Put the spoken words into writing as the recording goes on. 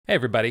Hey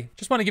everybody,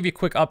 just want to give you a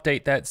quick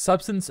update that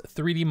Substance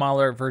 3D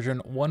Modeler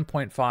version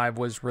 1.5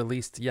 was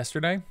released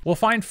yesterday. We'll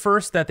find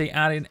first that they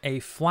added a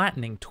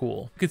flattening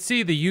tool. You could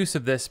see the use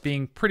of this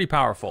being pretty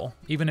powerful,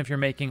 even if you're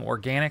making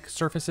organic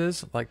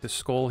surfaces like the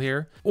skull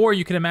here, or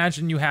you can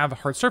imagine you have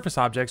hard surface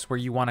objects where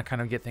you want to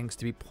kind of get things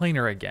to be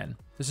planar again.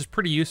 This is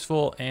pretty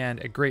useful and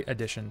a great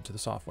addition to the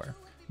software.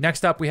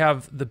 Next up, we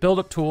have the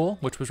Buildup Tool,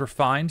 which was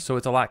refined, so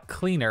it's a lot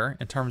cleaner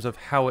in terms of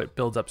how it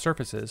builds up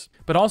surfaces.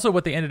 But also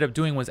what they ended up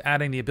doing was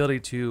adding the ability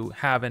to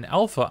have an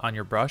alpha on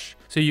your brush,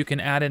 so you can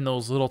add in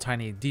those little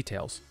tiny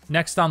details.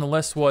 Next on the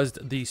list was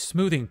the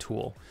Smoothing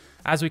Tool.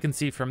 As we can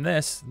see from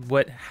this,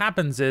 what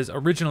happens is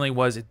originally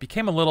it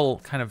became a little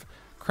kind of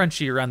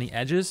crunchy around the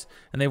edges,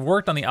 and they've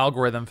worked on the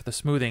algorithm for the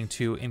smoothing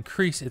to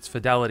increase its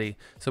fidelity,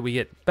 so we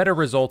get better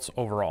results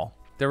overall.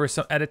 There were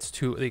some edits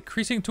to the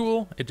creasing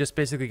tool. It just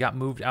basically got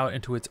moved out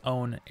into its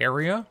own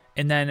area.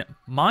 And then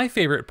my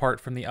favorite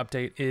part from the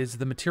update is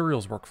the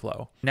materials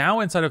workflow. Now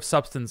inside of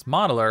Substance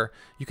Modeler,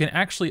 you can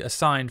actually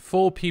assign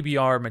full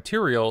PBR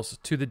materials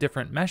to the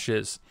different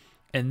meshes.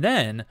 And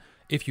then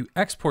if you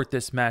export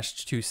this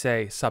mesh to,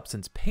 say,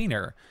 Substance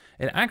Painter,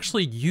 it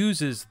actually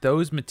uses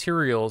those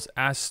materials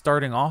as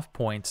starting off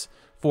points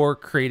for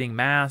creating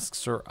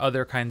masks or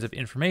other kinds of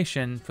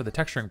information for the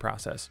texturing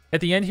process.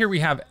 At the end here, we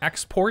have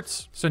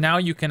exports. So now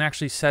you can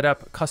actually set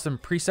up custom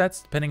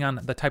presets depending on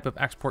the type of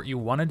export you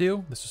want to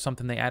do. This is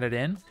something they added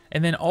in.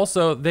 And then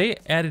also they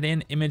added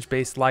in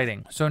image-based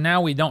lighting. So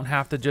now we don't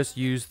have to just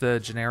use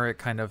the generic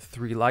kind of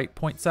 3 light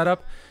point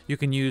setup. You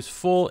can use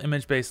full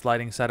image-based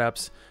lighting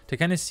setups to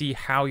kind of see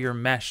how your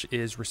mesh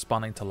is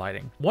responding to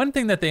lighting. One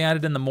thing that they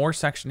added in the more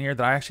section here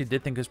that I actually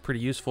did think is pretty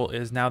useful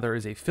is now there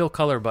is a fill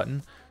color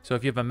button. So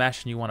if you have a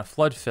mesh and you want to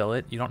flood fill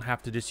it, you don't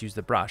have to just use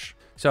the brush.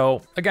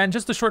 So again,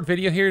 just a short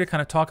video here to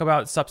kind of talk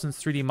about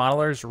Substance 3D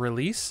Modeler's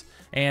release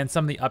and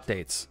some of the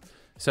updates.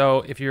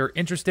 So if you're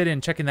interested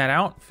in checking that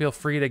out, feel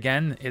free to,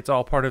 again, it's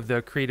all part of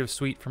the Creative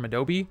Suite from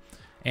Adobe,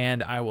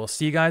 and I will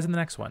see you guys in the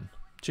next one.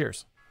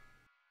 Cheers.